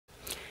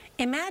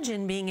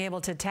Imagine being able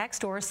to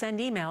text or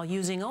send email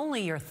using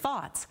only your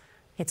thoughts.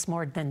 It's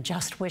more than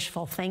just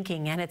wishful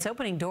thinking, and it's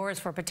opening doors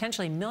for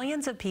potentially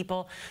millions of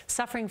people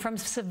suffering from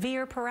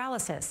severe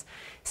paralysis.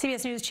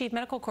 CBS News Chief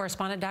Medical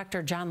Correspondent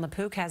Dr. Jon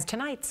LaPook has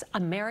tonight's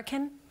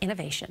American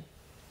Innovation.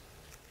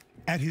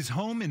 At his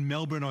home in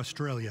Melbourne,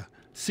 Australia,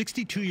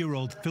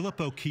 62-year-old Philip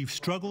O'Keefe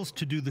struggles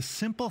to do the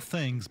simple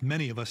things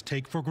many of us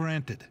take for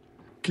granted.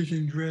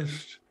 Getting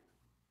dressed,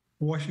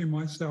 washing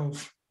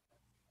myself,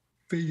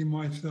 feeding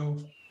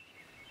myself.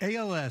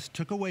 ALS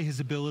took away his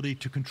ability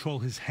to control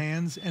his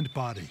hands and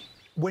body.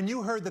 When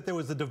you heard that there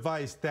was a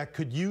device that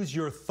could use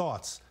your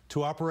thoughts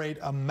to operate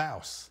a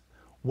mouse,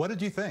 what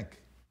did you think?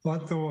 I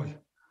thought,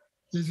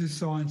 this is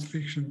science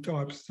fiction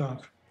type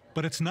stuff.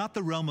 But it's not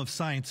the realm of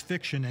science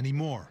fiction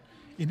anymore.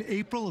 In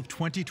April of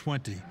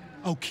 2020,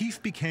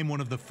 O'Keefe became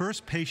one of the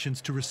first patients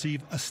to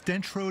receive a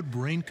Stentrode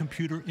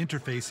brain-computer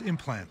interface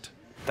implant.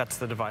 That's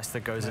the device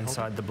that goes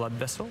inside the blood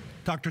vessel.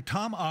 Dr.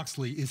 Tom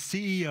Oxley is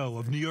CEO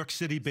of New York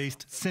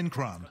City-based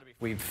Synchron.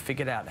 We've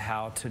figured out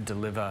how to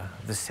deliver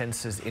the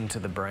sensors into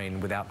the brain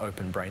without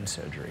open brain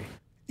surgery.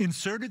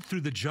 Inserted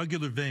through the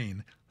jugular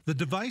vein, the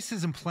device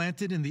is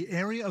implanted in the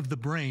area of the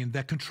brain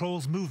that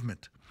controls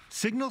movement.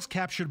 Signals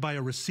captured by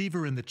a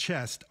receiver in the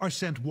chest are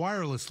sent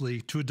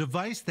wirelessly to a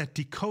device that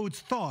decodes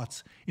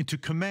thoughts into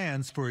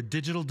commands for a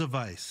digital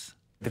device.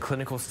 The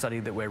clinical study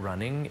that we're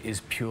running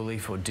is purely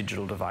for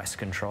digital device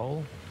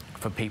control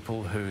for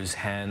people whose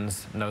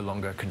hands no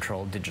longer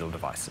control digital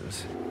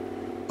devices.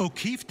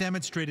 O'Keefe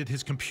demonstrated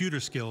his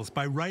computer skills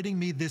by writing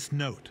me this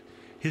note.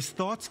 His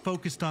thoughts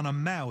focused on a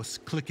mouse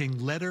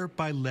clicking letter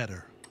by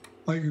letter.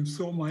 I can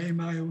sort my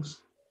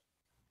emails.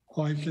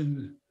 I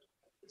can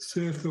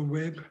surf the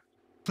web.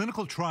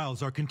 Clinical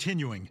trials are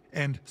continuing,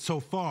 and so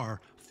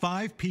far,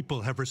 5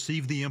 people have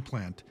received the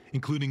implant,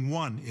 including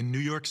one in New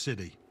York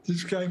City.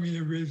 This gave me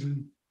a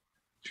reason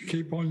to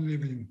keep on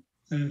living,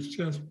 and it's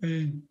just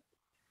been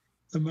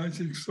the most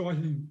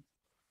exciting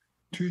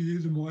 2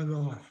 years of my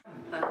life.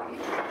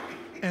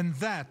 And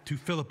that, to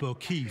Philip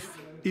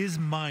O'Keefe, is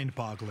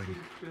mind-boggling.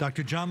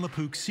 Dr. Jon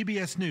LaPook,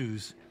 CBS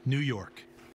News, New York.